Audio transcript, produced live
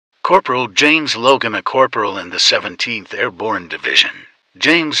Corporal James Logan, a corporal in the 17th Airborne Division.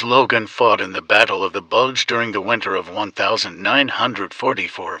 James Logan fought in the Battle of the Bulge during the winter of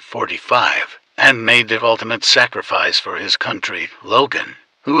 1944-45 and made the ultimate sacrifice for his country. Logan,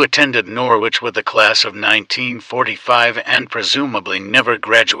 who attended Norwich with the class of 1945 and presumably never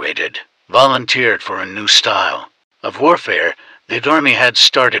graduated, volunteered for a new style of warfare. The Army had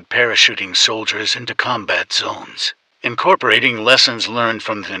started parachuting soldiers into combat zones, incorporating lessons learned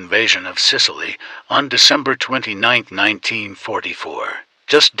from the invasion of Sicily on December 29, 1944,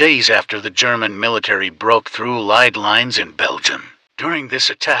 just days after the German military broke through Allied lines in Belgium. During this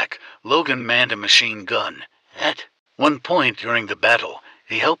attack, Logan manned a machine gun. At one point during the battle,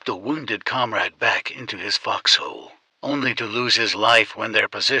 he helped a wounded comrade back into his foxhole, only to lose his life when their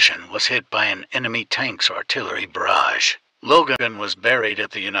position was hit by an enemy tank's artillery barrage. Logan was buried at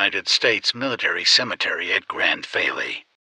the United States Military Cemetery at Grand Faley.